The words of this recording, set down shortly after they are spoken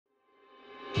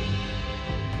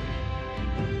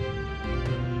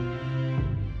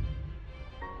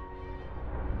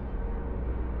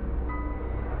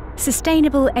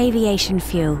Sustainable aviation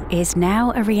fuel is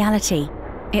now a reality.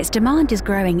 Its demand is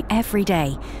growing every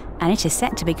day, and it is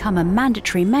set to become a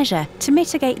mandatory measure to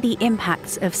mitigate the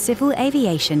impacts of civil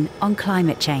aviation on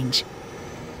climate change.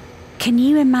 Can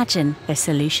you imagine a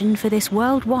solution for this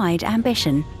worldwide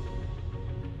ambition?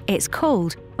 It's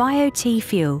called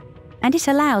BioTfueL, and it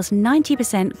allows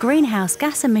 90% greenhouse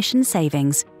gas emission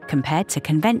savings compared to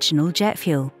conventional jet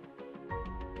fuel.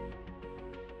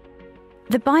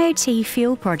 The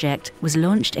BioTfueL project was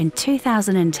launched in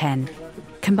 2010,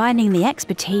 combining the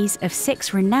expertise of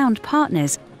 6 renowned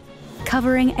partners,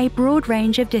 covering a broad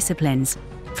range of disciplines,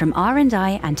 from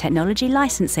R&I and technology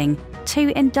licensing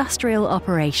to industrial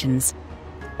operations.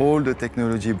 All the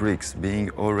technology bricks being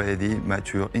already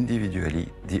mature individually,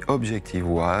 the objective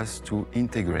was to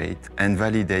integrate and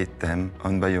validate them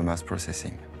on biomass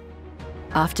processing.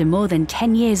 After more than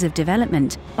 10 years of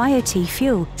development,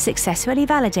 BioTfueL, successfully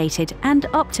validated and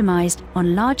optimized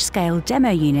on large-scale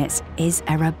demo units, is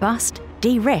a robust,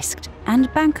 de-risked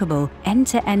and bankable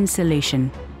end-to-end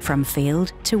solution, from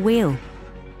field to wheel.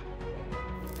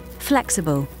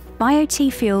 Flexible,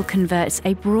 BioTfueL converts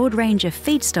a broad range of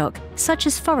feedstock, such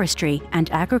as forestry and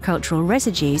agricultural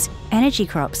residues, energy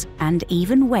crops and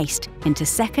even waste, into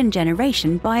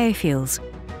second-generation biofuels.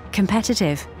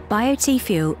 Competitive,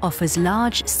 BioTfueL offers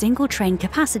large single-train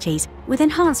capacities with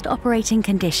enhanced operating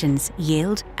conditions,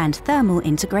 yield and thermal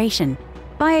integration.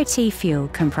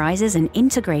 BioTfueL comprises an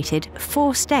integrated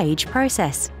 4-stage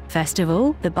process. First of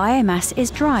all, the biomass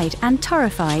is dried and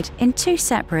torrefied in 2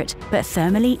 separate but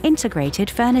thermally integrated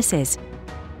furnaces.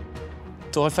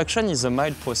 Torrefaction is a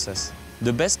mild process,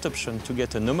 the best option to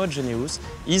get an homogeneous,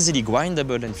 easily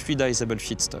grindable and fluidizable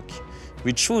feedstock.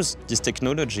 We choose this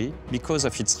technology because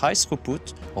of its high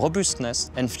throughput, robustness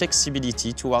and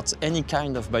flexibility towards any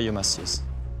kind of biomasses.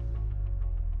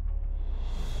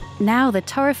 Now the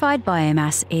torrefied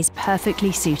biomass is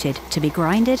perfectly suited to be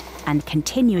grinded and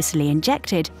continuously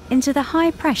injected into the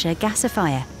high-pressure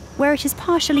gasifier, where it is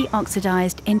partially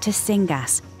oxidized into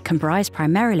syngas, comprised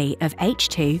primarily of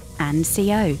H2 and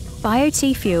CO.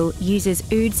 BioTfueL uses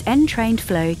Ude's entrained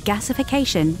flow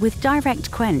gasification with direct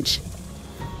quench.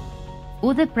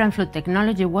 Ude PremFlow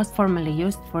technology was formerly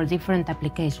used for different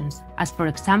applications, as for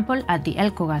example at the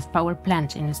Elcogas power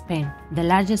plant in Spain, the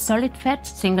largest solid-fed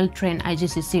single-train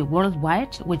IGCC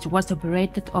worldwide, which was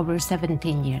operated over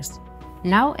 17 years.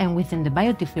 Now, and within the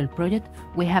BioTfueL project,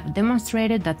 we have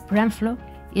demonstrated that PremFlow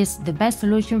is the best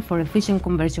solution for efficient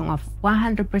conversion of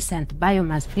 100%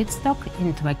 biomass feedstock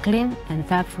into a clean and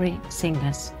fat-free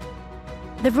syngas.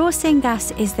 The raw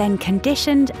syngas is then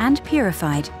conditioned and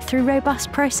purified through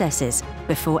robust processes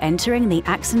before entering the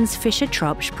Axens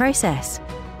fischer-tropsch process.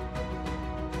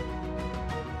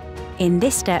 In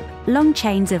this step, long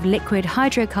chains of liquid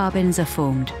hydrocarbons are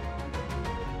formed.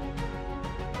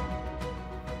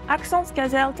 Axens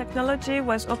BioTfueL technology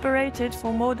was operated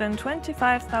for more than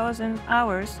 25,000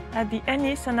 hours at the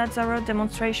Eni Sannazzaro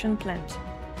demonstration plant.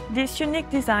 This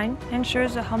unique design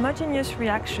ensures a homogeneous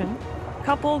reaction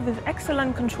coupled with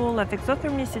excellent control of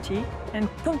exothermicity and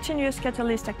continuous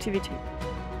catalyst activity.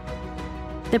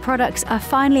 The products are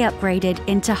finally upgraded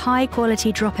into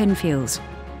high-quality drop-in fuels,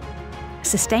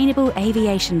 sustainable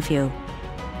aviation fuel,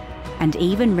 and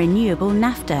even renewable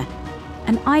naphtha,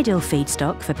 an ideal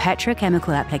feedstock for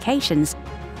petrochemical applications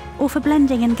or for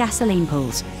blending in gasoline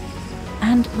pools,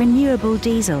 and renewable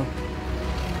diesel.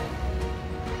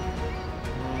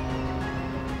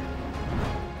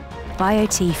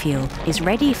 BioTfueL is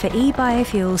ready for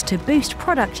e-biofuels to boost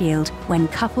product yield when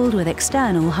coupled with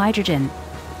external hydrogen.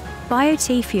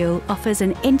 BioTfueL offers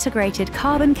an integrated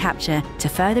carbon capture to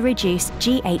further reduce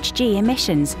GHG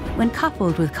emissions when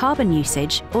coupled with carbon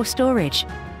usage or storage.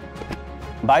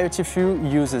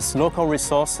 BioTfueL uses local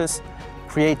resources,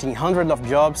 creating hundreds of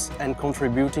jobs and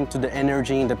contributing to the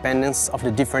energy independence of the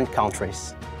different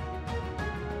countries.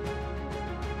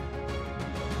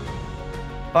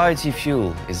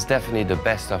 BioTfueL is definitely the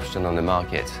best option on the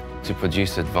market to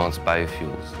produce advanced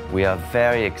biofuels. We are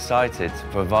very excited to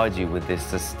provide you with this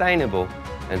sustainable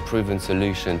and proven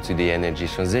solution to the energy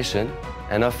transition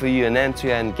and offer you an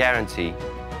end-to-end guarantee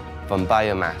from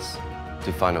biomass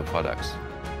to final products.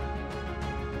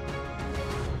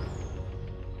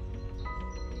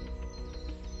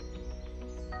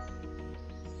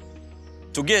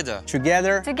 Together.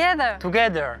 Together. Together.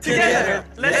 Together. Together.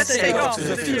 Let's take off to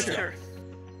the future.